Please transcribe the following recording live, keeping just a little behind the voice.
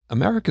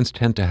Americans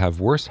tend to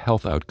have worse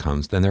health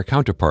outcomes than their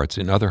counterparts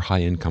in other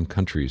high-income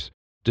countries,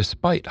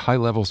 despite high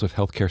levels of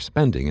healthcare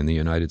spending in the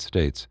United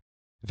States.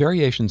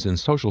 Variations in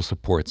social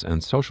supports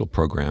and social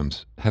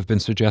programs have been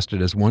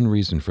suggested as one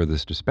reason for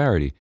this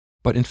disparity,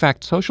 but in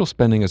fact, social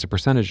spending as a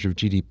percentage of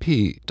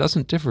GDP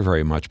doesn't differ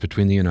very much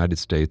between the United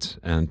States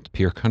and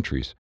peer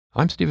countries.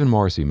 I'm Stephen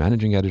Morrissey,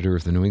 managing editor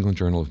of the New England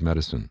Journal of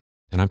Medicine,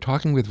 and I'm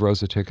talking with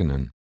Rosa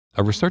Tikkanen,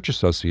 a research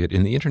associate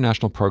in the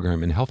International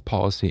Program in Health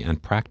Policy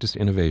and Practice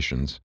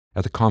Innovations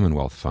at the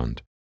Commonwealth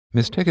Fund.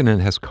 Ms. Tikkanen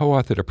has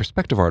co-authored a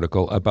perspective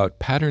article about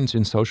patterns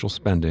in social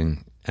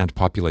spending and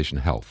population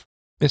health.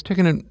 Ms.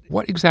 Tikkanen,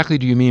 what exactly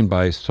do you mean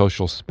by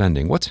social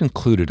spending? What's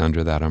included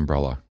under that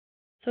umbrella?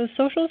 So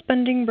social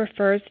spending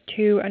refers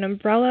to an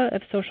umbrella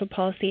of social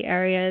policy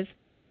areas.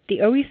 The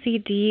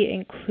OECD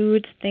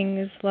includes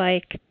things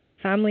like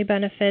family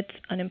benefits,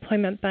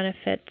 unemployment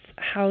benefits,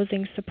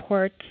 housing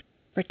supports,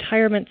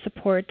 retirement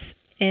supports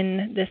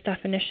in this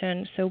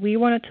definition. So we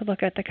wanted to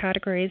look at the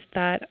categories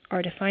that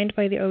are defined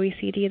by the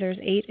OECD. There's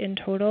 8 in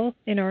total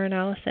in our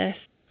analysis,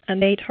 and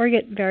they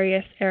target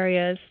various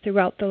areas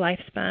throughout the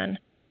lifespan.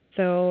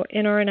 So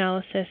in our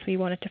analysis, we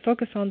wanted to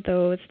focus on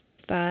those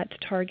that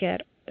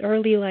target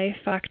early life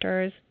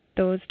factors,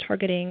 those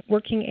targeting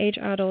working age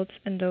adults,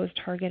 and those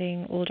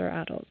targeting older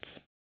adults.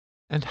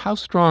 And how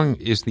strong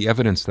is the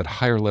evidence that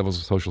higher levels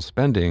of social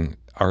spending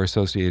are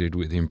associated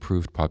with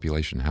improved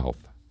population health?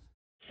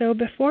 So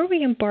before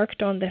we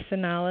embarked on this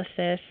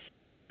analysis,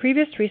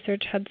 previous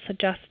research had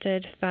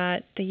suggested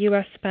that the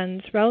U.S.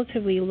 spends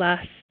relatively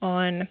less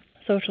on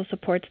social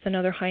supports than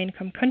other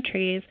high-income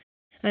countries.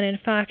 And in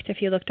fact,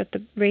 if you looked at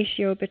the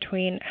ratio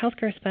between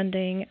healthcare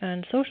spending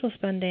and social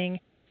spending,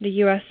 the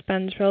U.S.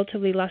 spends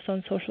relatively less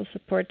on social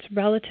supports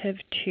relative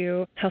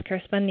to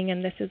healthcare spending.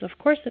 And this is, of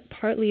course,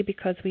 partly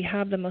because we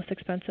have the most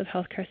expensive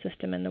healthcare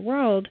system in the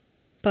world.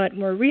 But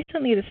more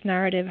recently, this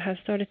narrative has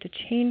started to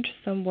change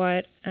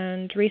somewhat,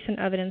 and recent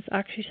evidence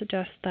actually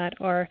suggests that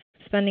our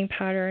spending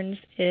patterns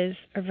is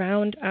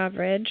around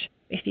average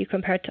if you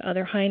compare it to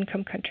other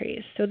high-income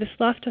countries. So this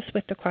left us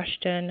with the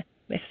question,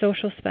 if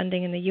social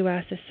spending in the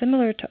U.S. is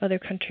similar to other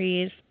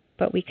countries,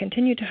 but we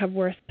continue to have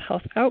worse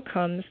health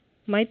outcomes,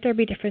 might there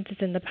be differences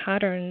in the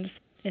patterns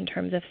in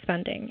terms of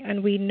spending?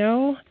 And we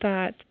know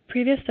that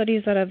previous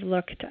studies that have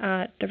looked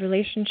at the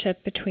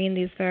relationship between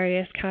these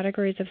various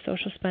categories of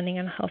social spending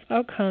and health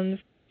outcomes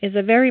is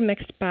a very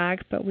mixed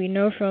bag, but we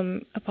know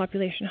from a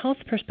population health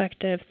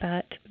perspective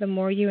that the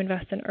more you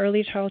invest in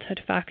early childhood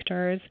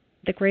factors,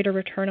 the greater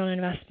return on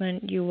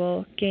investment you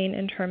will gain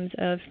in terms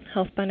of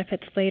health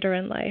benefits later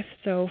in life.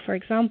 So, for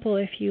example,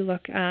 if you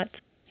look at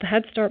the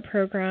Head Start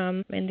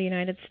program in the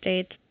United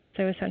States,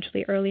 so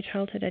essentially early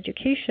childhood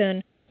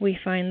education, we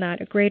find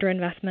that a greater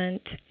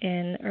investment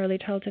in early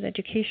childhood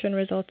education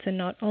results in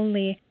not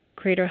only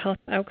greater health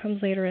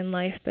outcomes later in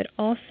life, but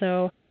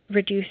also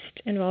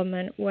reduced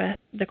involvement with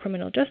the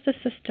criminal justice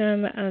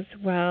system, as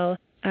well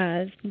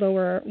as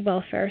lower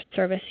welfare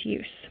service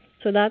use.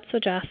 So that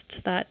suggests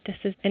that this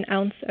is an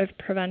ounce of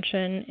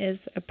prevention is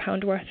a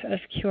pound worth of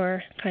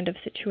cure kind of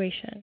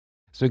situation.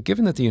 So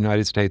given that the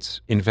United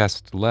States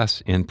invests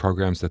less in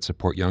programs that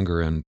support younger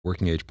and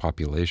working age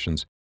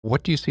populations,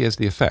 what do you see as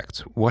the effects?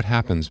 What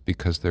happens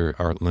because there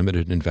are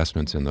limited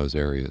investments in those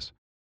areas?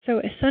 So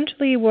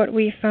essentially what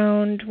we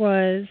found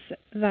was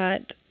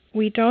that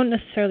we don't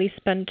necessarily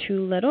spend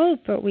too little,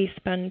 but we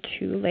spend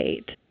too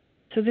late.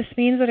 So this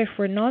means that if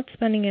we're not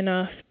spending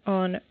enough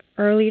on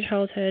early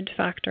childhood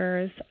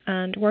factors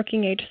and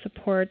working age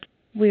support,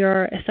 we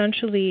are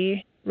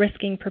essentially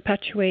risking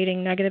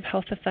perpetuating negative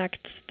health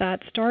effects that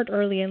start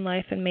early in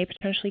life and may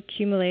potentially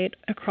accumulate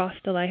across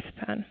the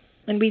lifespan.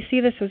 And we see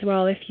this as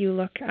well if you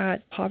look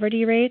at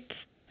poverty rates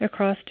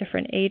across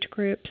different age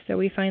groups. So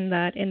we find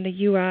that in the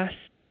U.S.,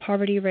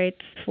 poverty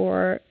rates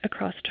for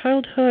across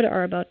childhood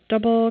are about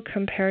double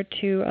compared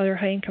to other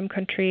high-income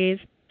countries.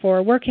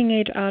 For working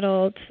age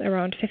adults,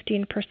 around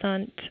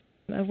 15%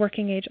 of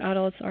working age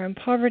adults are in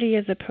poverty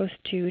as opposed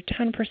to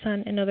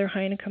 10% in other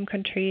high-income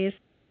countries.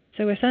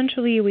 So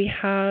essentially we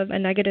have a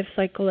negative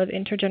cycle of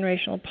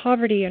intergenerational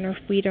poverty, and if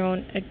we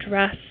don't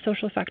address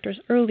social factors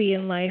early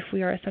in life,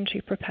 we are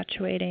essentially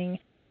perpetuating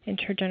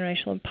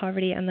intergenerational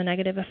poverty and the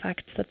negative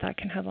effects that that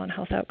can have on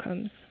health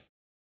outcomes.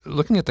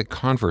 Looking at the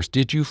converse,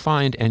 did you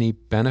find any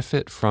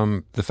benefit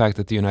from the fact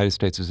that the United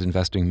States is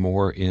investing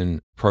more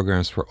in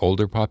programs for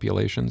older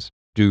populations?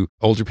 Do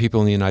older people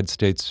in the United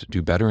States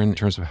do better in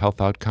terms of health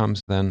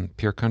outcomes than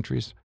peer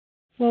countries?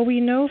 Well,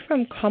 we know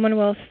from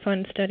Commonwealth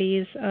Fund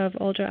studies of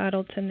older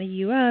adults in the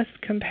U.S.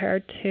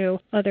 compared to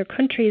other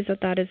countries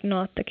that that is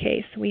not the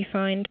case. We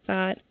find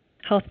that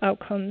health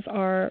outcomes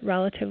are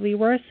relatively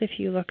worse if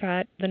you look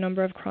at the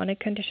number of chronic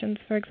conditions,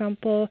 for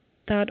example,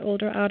 that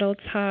older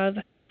adults have.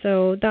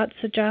 So that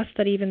suggests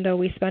that even though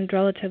we spend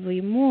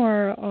relatively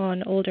more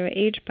on older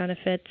age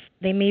benefits,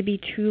 they may be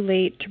too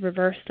late to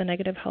reverse the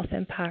negative health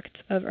impact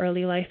of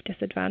early life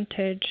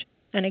disadvantage.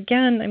 And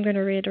again, I'm going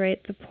to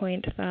reiterate the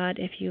point that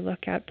if you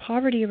look at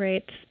poverty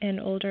rates in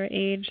older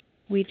age,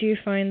 We do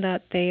find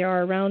that they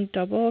are around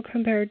double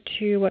compared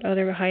to what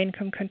other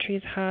high-income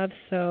countries have,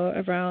 so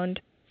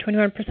around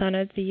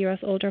 21% of the U.S.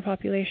 older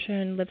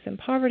population lives in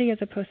poverty as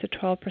opposed to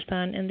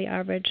 12% in the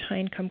average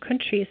high-income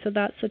country. So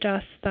that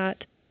suggests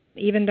that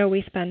even though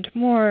we spend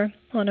more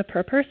on a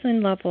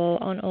per-person level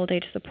on old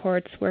age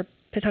supports, we're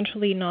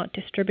potentially not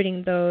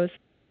distributing those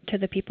to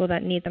the people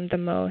that need them the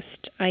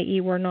most, i.e.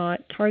 we're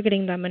not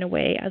targeting them in a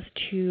way as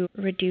to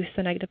reduce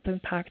the negative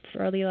impacts of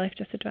early life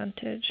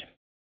disadvantage.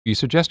 You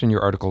suggest in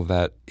your article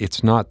that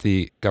it's not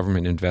the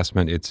government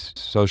investment, it's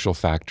social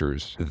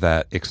factors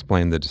that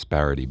explain the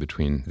disparity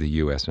between the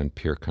U.S. and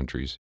peer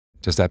countries.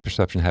 Does that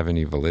perception have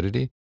any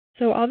validity?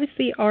 So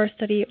obviously our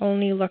study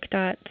only looked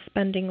at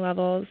spending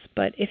levels,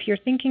 but if you're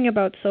thinking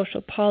about social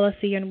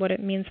policy and what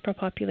it means for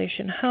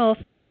population health,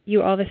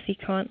 you obviously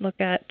can't look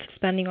at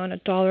spending on a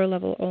dollar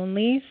level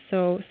only.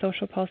 So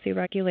social policy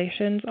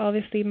regulations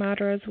obviously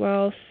matter as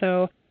well.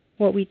 So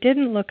what we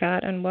didn't look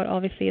at, and what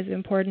obviously is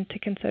important to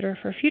consider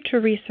for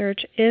future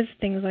research, is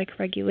things like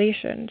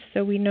regulations.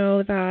 So we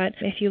know that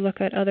if you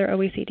look at other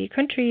OECD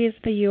countries,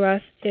 the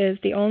U.S. is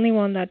the only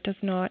one that does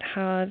not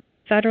have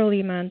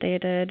federally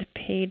mandated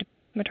paid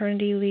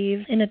maternity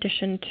leave, in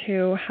addition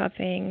to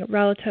having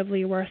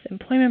relatively worse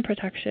employment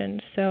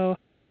protections. So,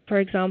 for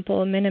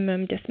example,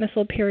 minimum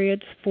dismissal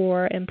periods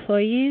for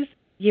employees.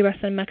 U.S.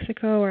 and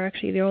Mexico are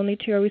actually the only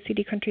two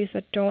OECD countries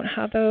that don't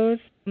have those.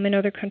 In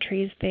other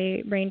countries,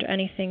 they range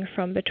anything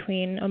from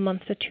between a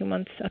month to 2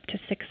 months up to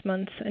 6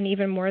 months, and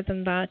even more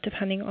than that,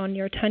 depending on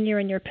your tenure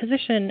and your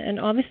position. And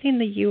obviously in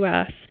the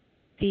U.S.,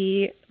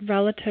 the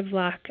relative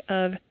lack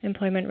of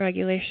employment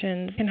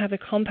regulations can have a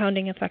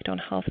compounding effect on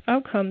health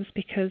outcomes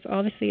because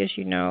obviously, as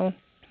you know,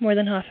 more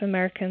than half of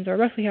Americans, or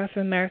roughly half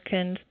of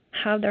Americans,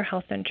 have their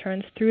health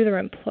insurance through their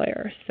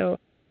employer. So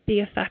the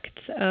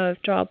effects of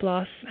job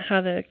loss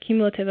have a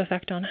cumulative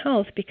effect on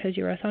health because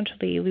you're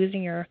essentially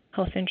losing your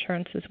health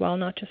insurance as well,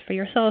 not just for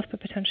yourself, but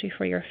potentially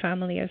for your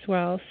family as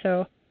well.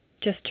 So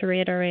just to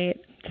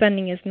reiterate,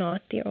 spending is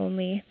not the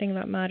only thing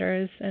that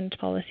matters, and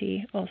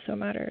policy also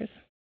matters.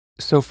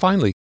 So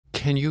finally,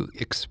 can you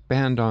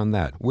expand on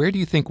that? Where do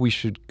you think we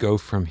should go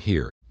from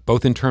here,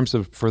 both in terms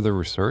of further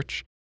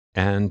research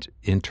and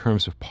in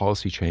terms of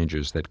policy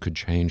changes that could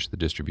change the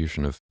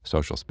distribution of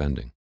social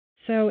spending?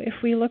 So if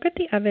we look at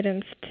the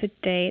evidence to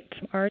date,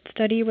 our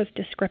study was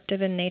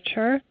descriptive in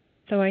nature.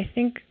 So I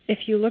think if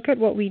you look at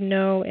what we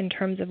know in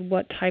terms of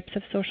what types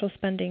of social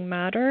spending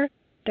matter,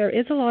 there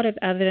is a lot of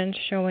evidence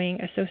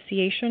showing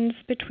associations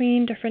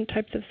between different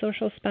types of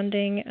social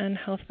spending and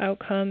health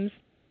outcomes.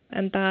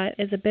 And that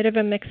is a bit of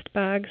a mixed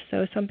bag.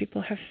 So some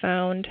people have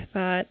found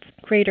that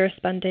greater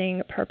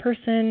spending per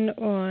person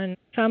on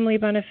family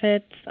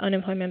benefits,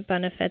 unemployment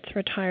benefits,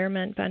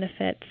 retirement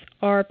benefits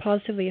are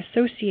positively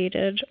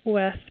associated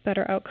with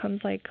better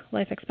outcomes like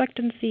life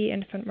expectancy,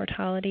 infant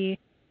mortality,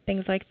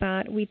 things like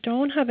that. We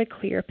don't have a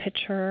clear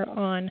picture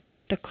on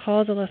the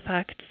causal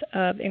effects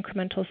of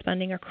incremental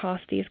spending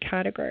across these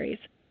categories.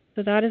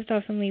 So that is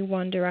definitely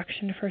one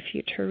direction for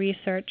future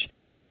research.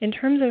 In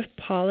terms of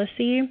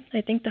policy, I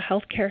think the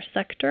healthcare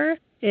sector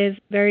is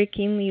very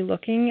keenly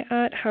looking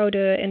at how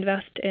to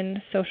invest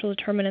in social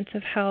determinants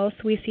of health.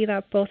 We see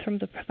that both from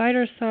the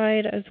provider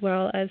side as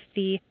well as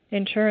the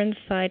insurance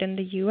side in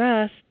the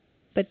U.S.,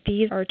 but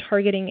these are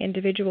targeting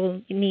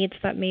individual needs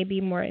that may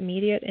be more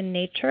immediate in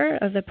nature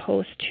as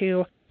opposed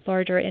to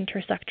larger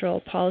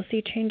intersectoral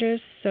policy changes.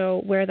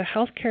 So where the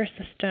healthcare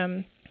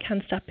system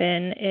can step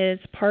in is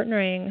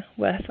partnering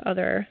with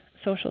other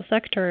social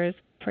sectors.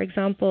 For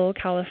example,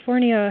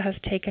 California has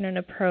taken an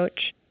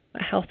approach,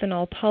 a health in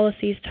all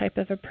policies type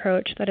of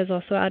approach that is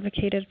also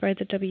advocated by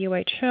the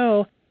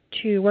WHO,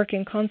 to work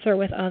in concert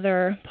with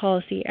other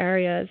policy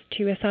areas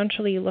to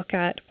essentially look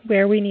at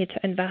where we need to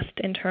invest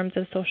in terms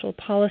of social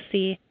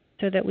policy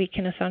so that we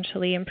can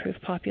essentially improve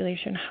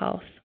population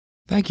health.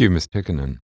 Thank you, Ms. Tikkanen.